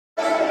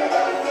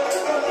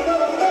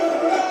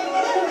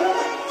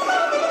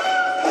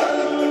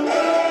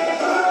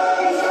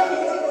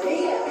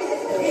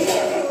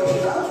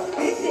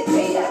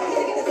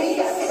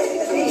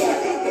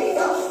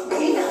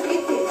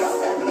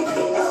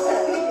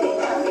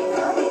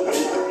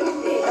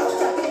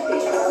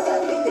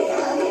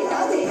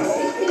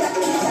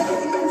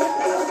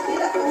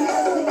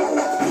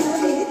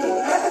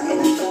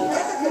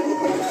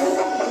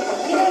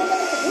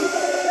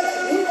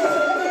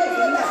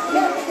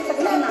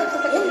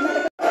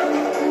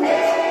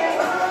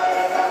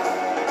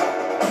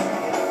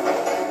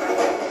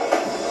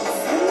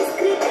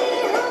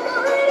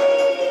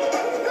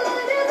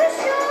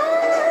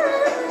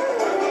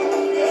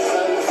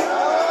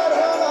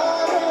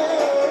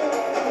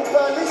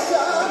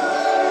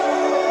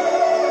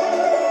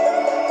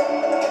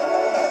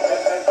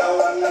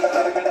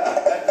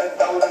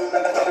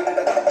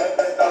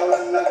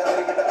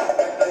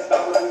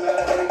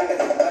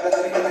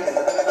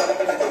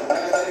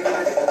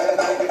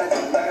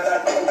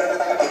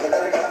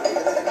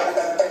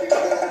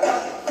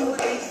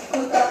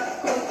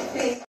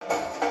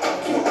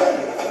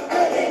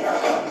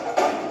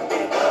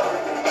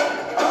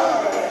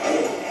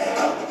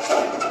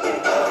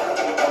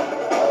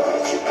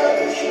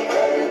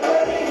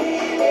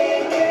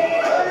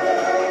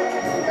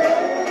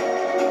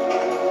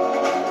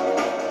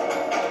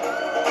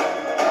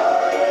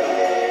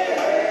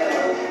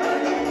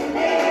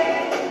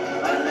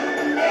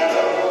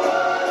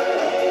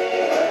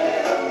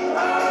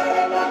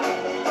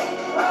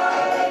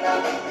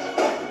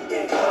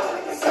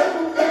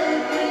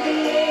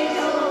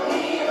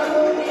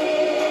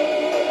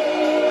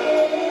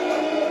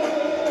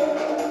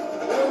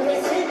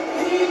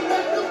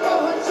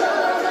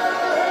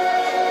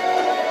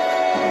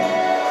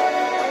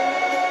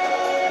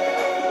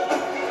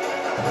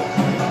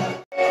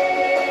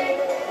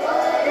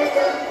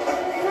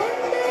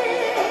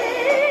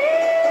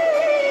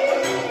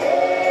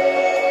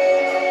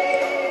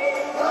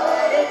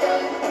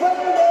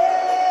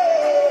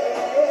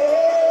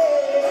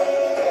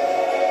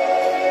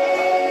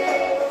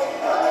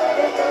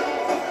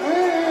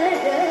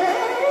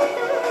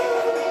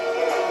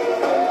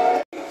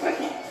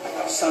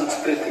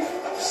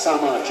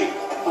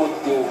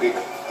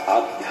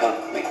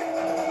एकात्मिक।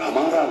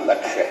 हमारा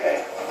लक्ष्य है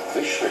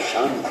विश्व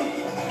शांति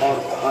और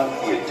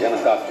भारतीय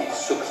जनता की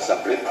सुख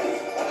समृद्धि।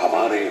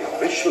 हमारे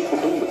विश्व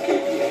कुटुंब के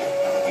लिए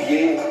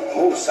ये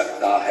हो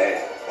सकता है,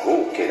 हो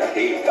के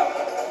रहेगा।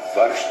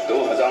 वर्ष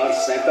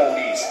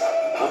 2047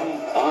 हम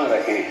आ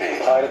रहे हैं।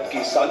 भारत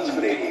की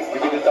सांस्कृतिक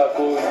विविधता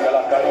को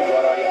कलाकारों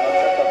द्वारा यहाँ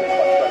कर्तव्य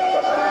पथ पर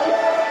प्रस्तुत किया।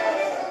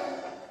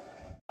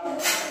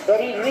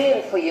 Very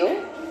real for you,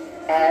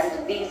 and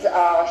these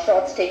are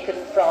shots taken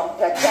from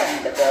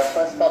Prachand, the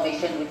first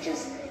formation, which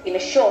is in a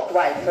short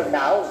while from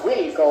now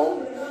will go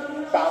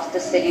past the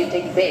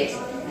saluting base.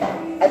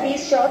 And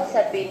these shots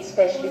have been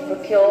specially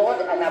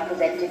procured and are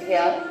presented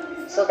here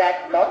so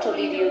that not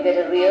only do you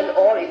get a real,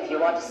 or if you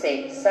want to say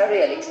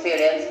surreal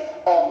experience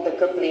of the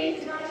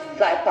complete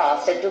fly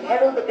past, and to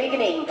herald the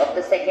beginning of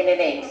the second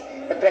innings,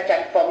 the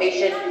Prachand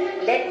formation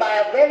led by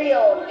a very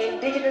own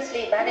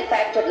indigenously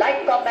manufactured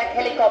light combat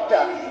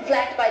helicopter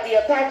flanked by the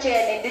Apache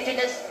and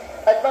indigenous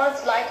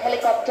advanced light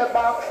helicopter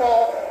Mark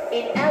IV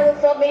in arrow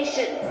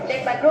formation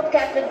led by Group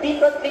Captain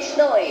Deepak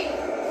Vishnoi.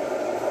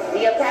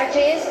 The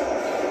Apaches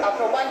are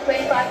from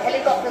 125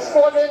 Helicopter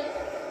Squadron.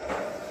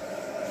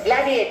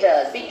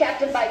 Gladiators being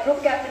captained by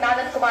Group Captain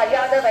Anand Kumar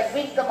Yadav and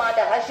Wing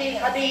Commander Hashim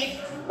Habib,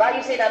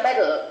 Vayu Sena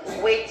Medal,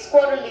 with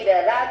Squadron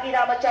Leader Ragi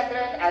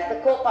Ramachandran as the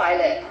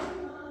co-pilot.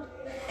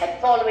 And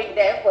following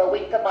them were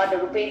Wing Commander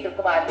Rupendra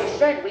Kumar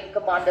Mishra and Wing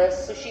Commander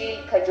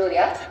Sushil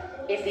Khajuria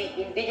in the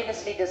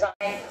indigenously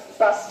designed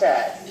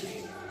busters.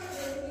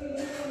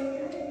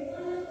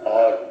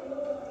 और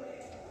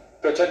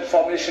प्रचंड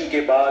formation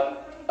के बाद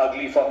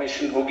अगली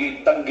formation होगी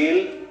तंगेल।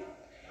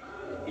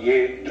 ये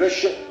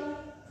दृश्य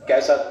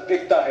कैसा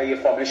दिखता है, ये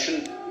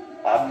फॉर्मेशन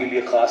आपके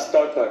लिए खास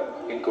तौर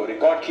पर इनको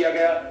रिकॉर्ड किया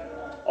गया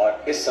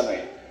और इस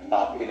समय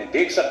आप इन्हें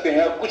देख सकते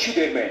हैं। और कुछ ही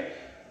देर में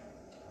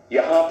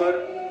यहां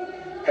पर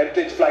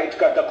हेरिटेज फ्लाइट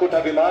का डकोटा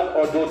विमान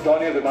और 2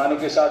 डॉनियर विमानों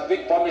के साथ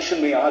विग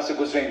फॉर्मेशन में यहां से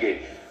गुजरेंगे।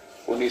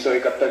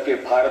 1971 के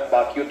भारत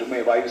पाक युद्ध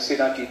में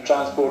वायुसेना की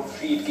ट्रांसपोर्ट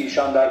फ्लीट की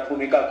शानदार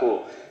भूमिका को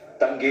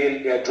तंगेल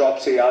एयर ड्रॉप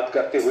से याद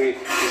करते हुए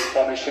इस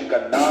फॉर्मेशन का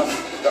नाम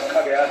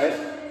रखा गया है।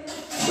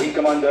 विंग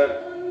कमांडर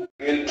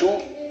गेल 2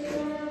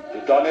 जो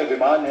डॉनियर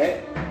विमान है,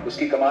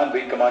 उसकी कमान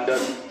विंग कमांडर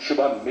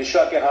शुभम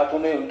मिश्रा के हाथों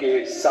में,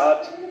 उनके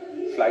साथ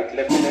फ्लाइट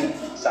लेफ्टिनेंट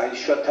साई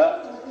श्रद्धा,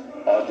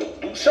 और जो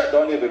दूसरा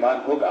डॉनियर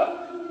विमान होगा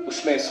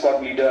उसमें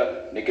स्क्वाड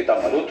लीडर निकिता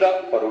मल्होत्रा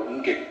और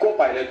उनके को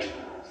pilot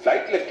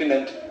flight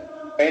lieutenant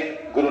N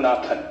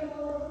Gurunathan.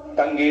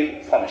 तंगेल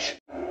formation,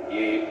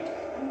 ये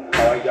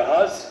हवाई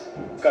जहाज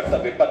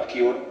कर्तव्य पथ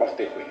की ओर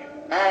बढ़ते हुए।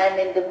 And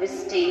in the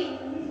misty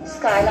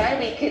skyline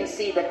we can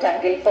see the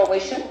Tangel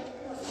formation.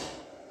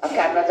 Our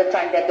cameras are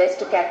trying their best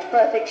to catch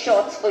perfect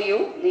shots for you,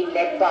 being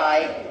led by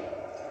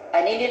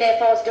an Indian Air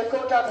Force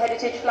Dakota of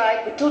Heritage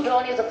Flight with 2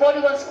 Dorniers of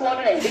 41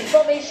 Squadron and big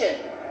formation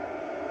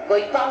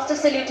going past the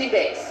saluting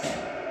base.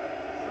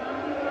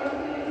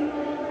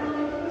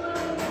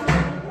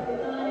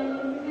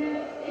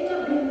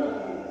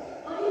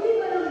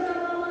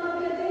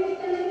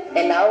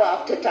 And now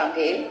after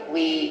Tangel,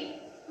 we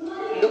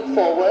look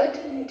forward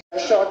to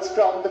shots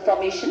from the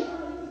formation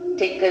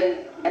taken,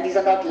 and these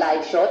are not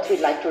live shots,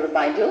 we'd like to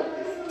remind you.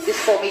 This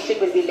formation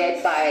will be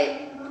led by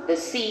the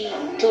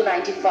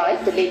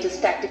C-295, the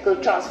latest tactical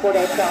transport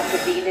aircraft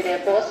of the Indian Air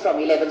Force from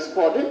 11th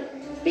Squadron,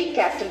 being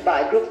captained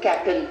by Group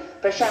Captain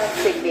Prashant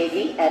Singh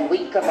Negi and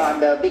Wing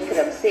Commander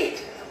Vikram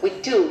Seth,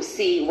 with 2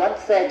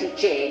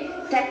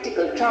 C-130J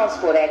tactical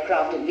transport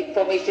aircraft in big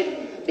formation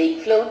being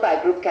flown by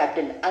Group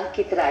Captain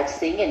Ankit Raj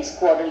Singh and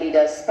Squadron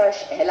Leader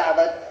Sparsh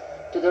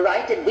Helawat to the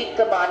right, and Wing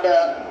Commander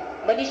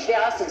Manish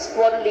Vyas and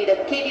Squadron Leader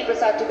K.D.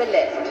 Prasad to the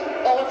left,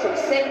 all from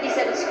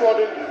 77th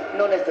Squadron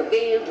known as the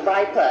Veiled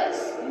Vipers.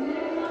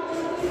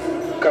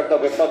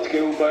 कर्तव्य पथ के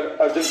ऊपर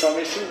Arjun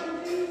formation,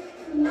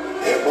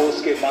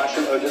 air force के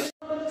martial Arjun.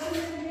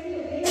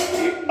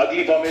 ये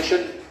अगली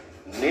formation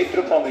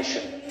नेत्र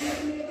formation,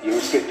 ये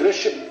उसके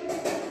दृश्य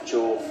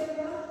जो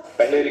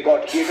पहले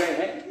रिकॉर्ड किए गए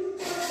हैं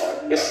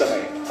और इस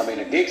समय हम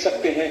इन्हें देख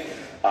सकते हैं।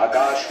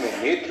 आकाश में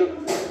नेत्र,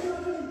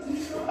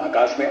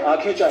 आकाश में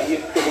आंखें चाहिए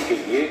तो के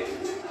लिए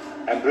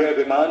एम्ब्रेयर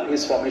विमान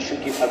इस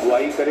फॉर्मेशन की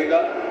अगुवाई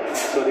करेगा।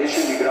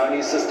 स्वदेशी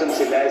निगरानी सिस्टम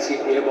से लैस ये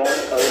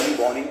airborne early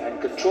warning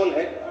and control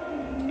है।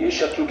 ये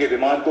शत्रु के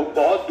विमान को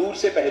बहुत दूर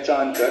से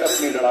पहचान कर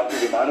अपने लड़ाकू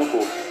विमानों को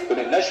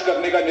उन्हें नष्ट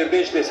करने का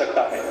निर्देश दे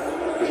सकता है।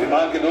 इस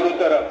विमान के दोनों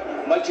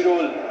तरफ multi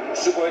role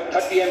Sukhoi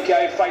 30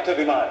 MKI fighter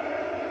विमान।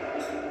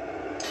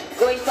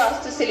 Going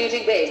past the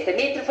saluting base, the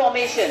Netra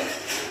formation.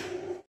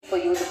 For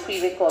you, the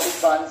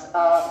pre-recorded ones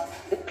are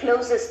the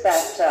closest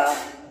that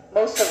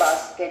most of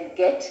us can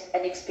get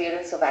an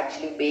experience of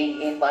actually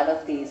being in one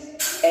of these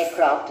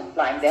aircraft and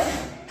flying them.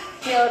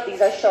 Here,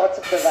 these are shots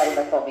of the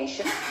Varuna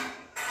formation.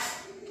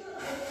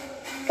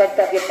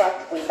 Kartavya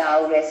Path will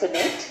now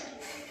resonate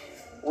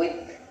with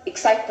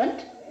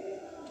excitement.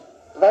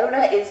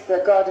 Varuna is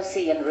the god of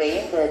sea and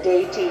rain, the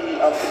deity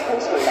of the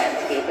coastal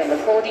landscape, and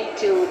according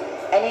to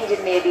an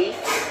Indian Navy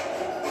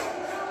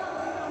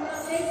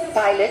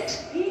pilot,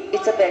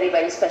 it's a very,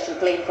 very special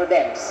plane for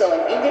them. So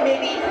in Indian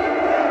Navy,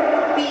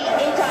 the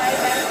entire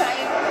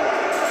maritime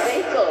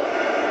vehicle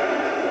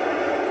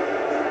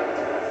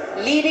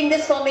Leading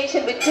this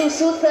formation with two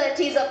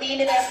Su-30s of the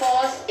Indian Air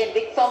Force in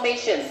big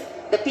formation.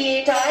 The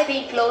P-8I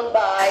being flown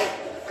by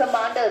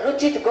Commander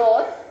Ruchit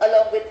Gaur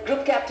along with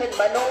Group Captain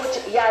Manoj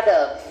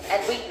Yadav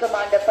and Wing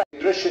Commander.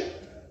 दृश्य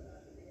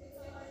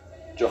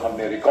जो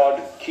हमने record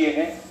किए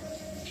हैं,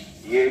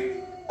 ये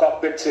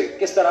cockpit से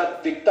किस तरह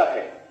दिखता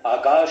है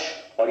आकाश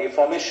और ये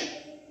फॉर्मेशन,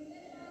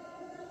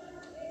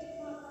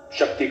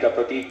 शक्ति का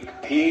प्रतीक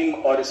भीम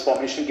और इस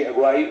फॉर्मेशन की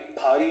अगुवाई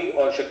भारी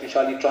और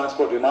शक्तिशाली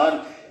ट्रांसपोर्ट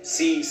विमान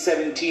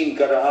C-17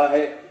 कर रहा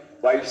है।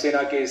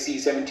 वायुसेना के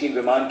C-17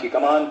 विमान की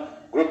कमान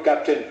ग्रुप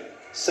कैप्टन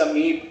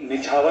समीप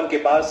निझावन के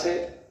पास है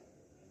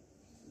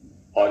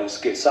और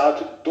इसके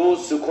साथ दो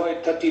सुखोई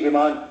 30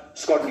 विमान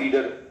स्क्वाड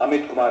लीडर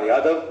अमित कुमार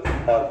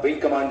यादव और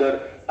विंग कमांडर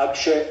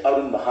अक्षय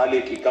अरुण महाले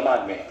की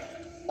कमान में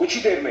कुछ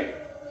ही देर में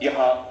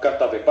यहां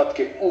कर्तव्य पथ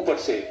के ऊपर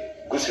से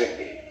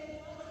गुजरेंगे।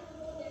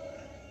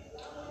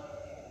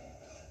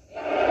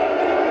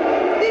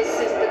 This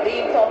is the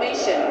beam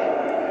formation,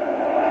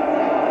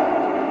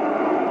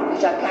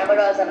 which our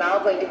cameras are now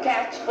going to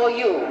catch for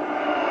you.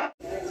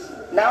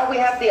 Now we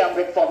have the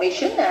Amrit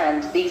formation,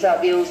 and these are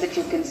views that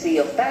you can see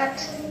of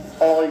that.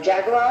 All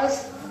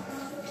Jaguars.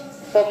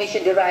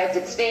 Formation derives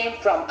its name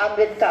from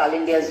Amrit Kal,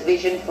 India's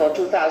vision for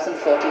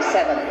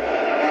 2047.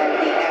 And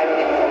the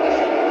Arrowhead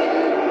formation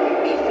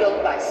will be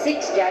flown by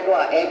 6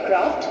 Jaguar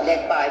aircraft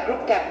led by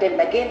Group Captain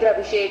Nagendra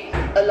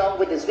Abhishek along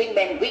with his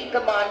wingmen Wing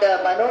Commander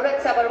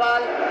Manorat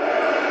Sabarwal,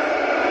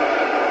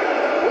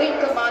 Wing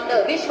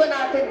Commander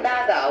Vishwanathan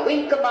Naga,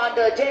 Wing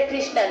Commander Jay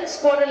Krishnan,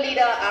 Squadron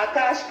Leader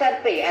Akash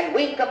Karpe and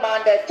Wing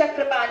Commander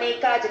Chakrapani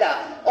Kajla,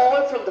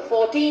 all from the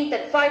 14th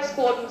and 5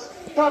 squadrons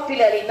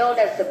popularly known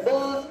as the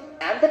Bulls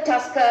and the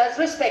Tuskers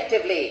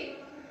respectively.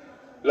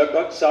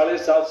 लगभग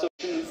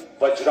 750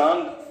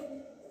 वज्रांग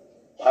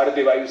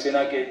भारतीय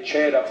वायुसेना के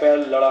 6 Rafale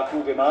लड़ाकू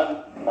विमान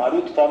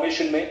मारुत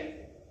formation में।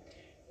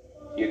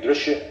 ये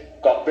दृश्य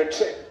cockpit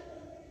से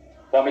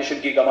फॉर्मेशन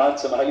की कमान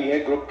संभाली है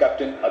ग्रुप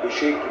कैप्टन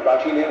अभिषेक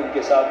त्रिपाठी ने,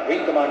 उनके साथ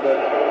विंग कमांडर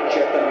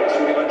चैतन्य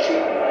सूर्यवंशी,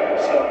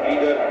 स्क्वाड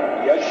लीडर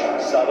यश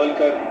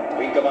Savalkar,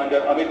 wing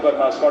commander Amit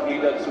Verma, squad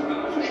leader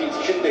सुशील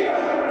शिंदे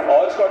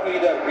और squad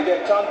leader Vijay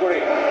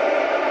Chandgude.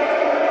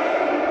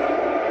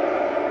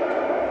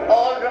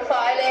 All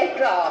Rafale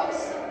aircrafts,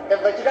 the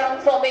Vajrang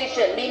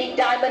formation meaning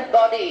diamond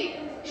body,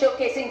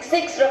 showcasing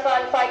 6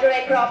 Rafale fighter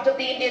aircraft of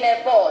the Indian Air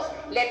Force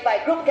led by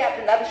Group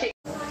Captain Abhishek.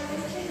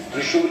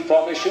 त्रिशूल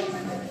formation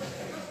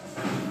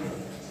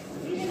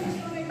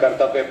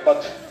कर्तव्य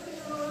पथ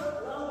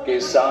के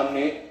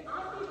सामने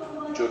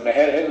जो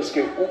नहर है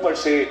उसके ऊपर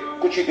से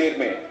कुछ ही देर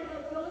में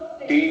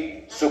 3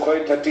 सुखोई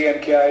 30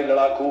 MKI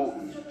लड़ाकू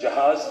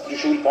जहाज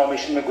त्रिशूल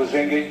फॉर्मेशन में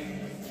गुजरेंगे।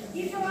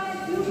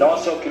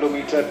 900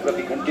 किलोमीटर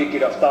प्रति घंटे की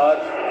रफ्तार,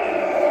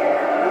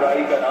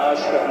 बुराई का नाश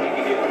करने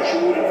के लिए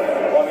त्रिशूल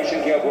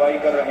फॉर्मेशन की अगुवाई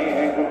कर रहे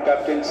हैं ग्रुप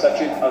कैप्टन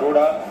सचिन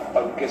अरोड़ा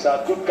और उनके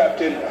साथ ग्रुप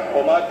कैप्टन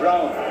ओमार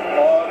ब्राउन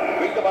और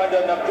wing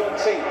commander Navjot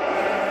Singh.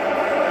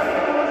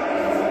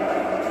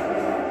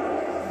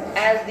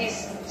 As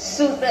these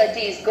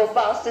Su-30s go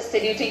past the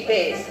saluting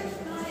pace,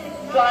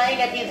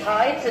 flying at these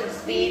heights and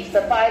speeds,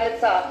 the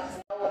pilots are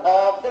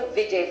of the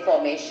Vijay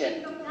formation.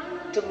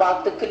 To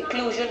mark the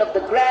conclusion of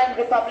the Grand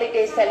Republic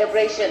Day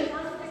celebration,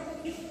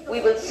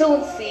 we will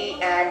soon see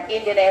an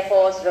Indian Air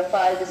Force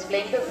Rafale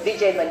displaying the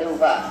Vijay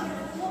maneuver.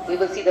 We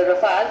will see the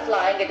Rafale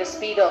flying at a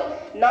speed of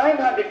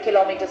 900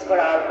 kilometers per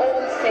hour,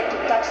 all set to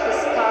touch the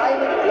sky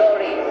with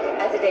glory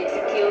as it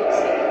executes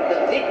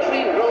the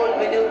victory roll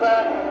maneuver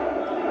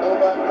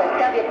over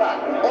Kartavya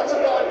Path, also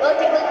called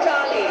Vertical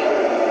Charlie.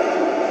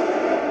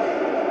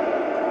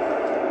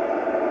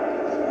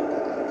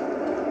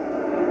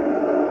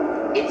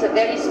 It's a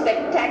very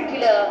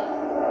spectacular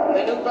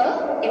maneuver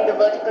in the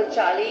Vertical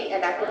Charlie,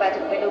 an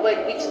acrobatic maneuver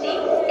in which the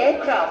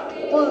aircraft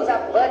pulls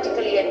up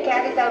vertically and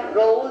carries out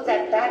rolls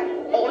at that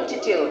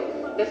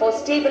altitude before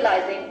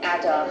stabilizing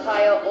at a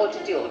higher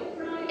altitude.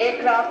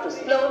 Aircraft was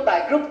flown by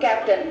Group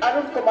Captain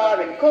Arun Kumar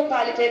and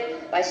co-piloted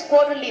by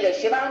Squadron Leader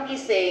Shivangi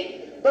Singh,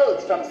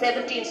 both from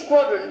 17th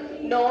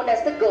Squadron known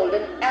as the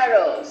Golden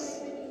Arrows.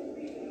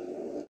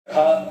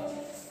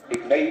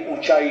 एक नई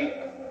ऊंचाई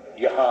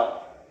यहां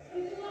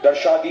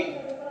दर्शा दी।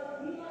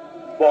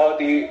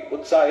 बहुत ही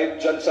उत्साहित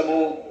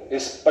जनसमूह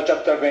इस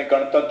 75वें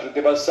गणतंत्र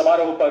दिवस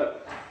समारोह पर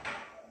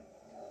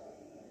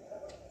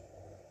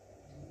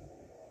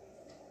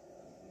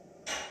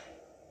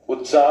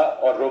उत्साह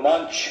और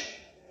रोमांच,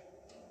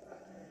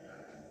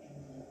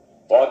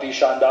 बहुत ही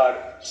शानदार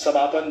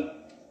समापन,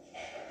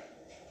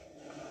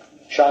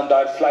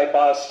 शानदार फ्लाई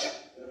पास्ट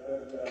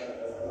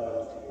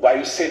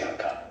वायुसेना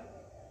का।